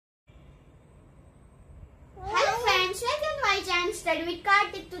and Study with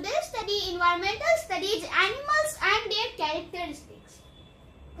Karthik. Today study environmental studies, animals and their characteristics.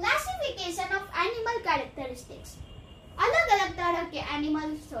 Classification of animal characteristics. अलग अलग तरह के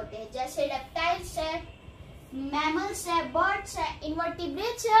animals होते हैं जैसे रेप्टाइल्स है, मैमल्स है, बर्ड्स है,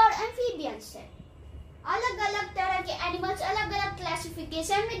 इनवर्टिब्रेट्स है और एम्फीबियंस है। अलग अलग तरह के एनिमल्स अलग अलग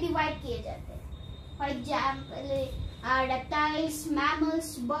क्लासिफिकेशन में डिवाइड किए जाते हैं। For example reptiles, mammals,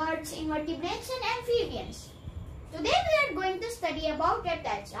 birds, invertebrates and amphibians. Today we are going to study about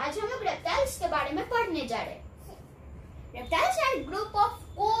reptiles. आज हम लोग reptiles के बारे में पढ़ने जा रहे हैं। Reptiles are a group of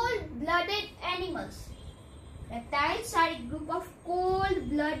cold-blooded animals. Reptiles are a group of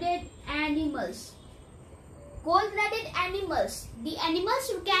cold-blooded animals. Cold-blooded animals. The animals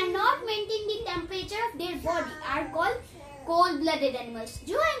who cannot maintain the temperature of their body are called cold-blooded animals.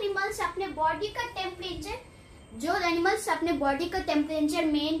 जो animals अपने body का temperature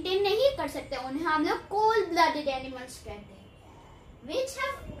maintain नहीं कर सकते उन्हें हम लोग cold blooded animals कहते हैं। Which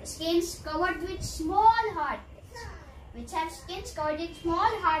have skins covered with small hard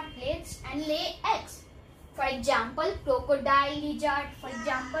plates and lay eggs. For example, crocodile,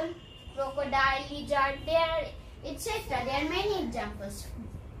 lizard, there etc. There are many examples.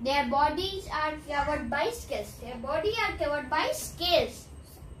 Their bodies are covered by scales.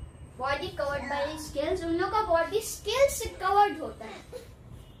 Body covered by scales, उन लोगों का body scales से covered होता है।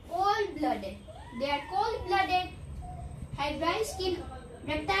 Cold blooded, they are cold blooded, है dry skin.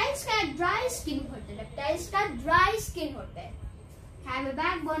 Reptiles का dry skin होता है। Have a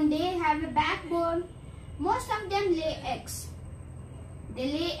backbone, they have a backbone. Most of them lay eggs,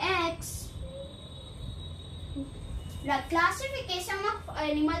 classification of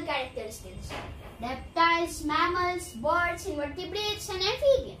animal characteristics. Reptiles, mammals, birds, invertebrates and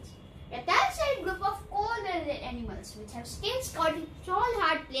amphibians. Reptiles are a group of cold-blooded animals which have skins covered with small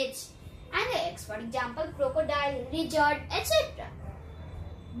hard plates and eggs. For example, crocodile, lizard, etc.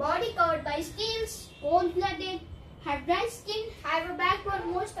 Body covered by scales, cold-blooded, have dry skin, have a backbone,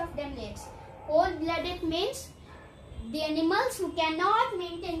 most of them legs. Cold-blooded means the animals who cannot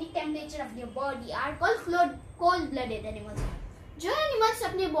maintain the temperature of their body are called cold-blooded animals. जो animals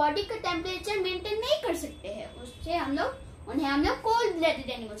अपने body का temperature maintain नहीं कर सकते हैं उन्हें हम लोग कोल्ड ब्लडेड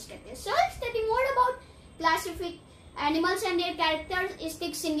एनिमल्स कहते हैं। So study more about classific animals and their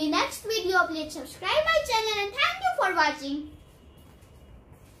characteristics in the next video. Please subscribe my channel and thank you for watching.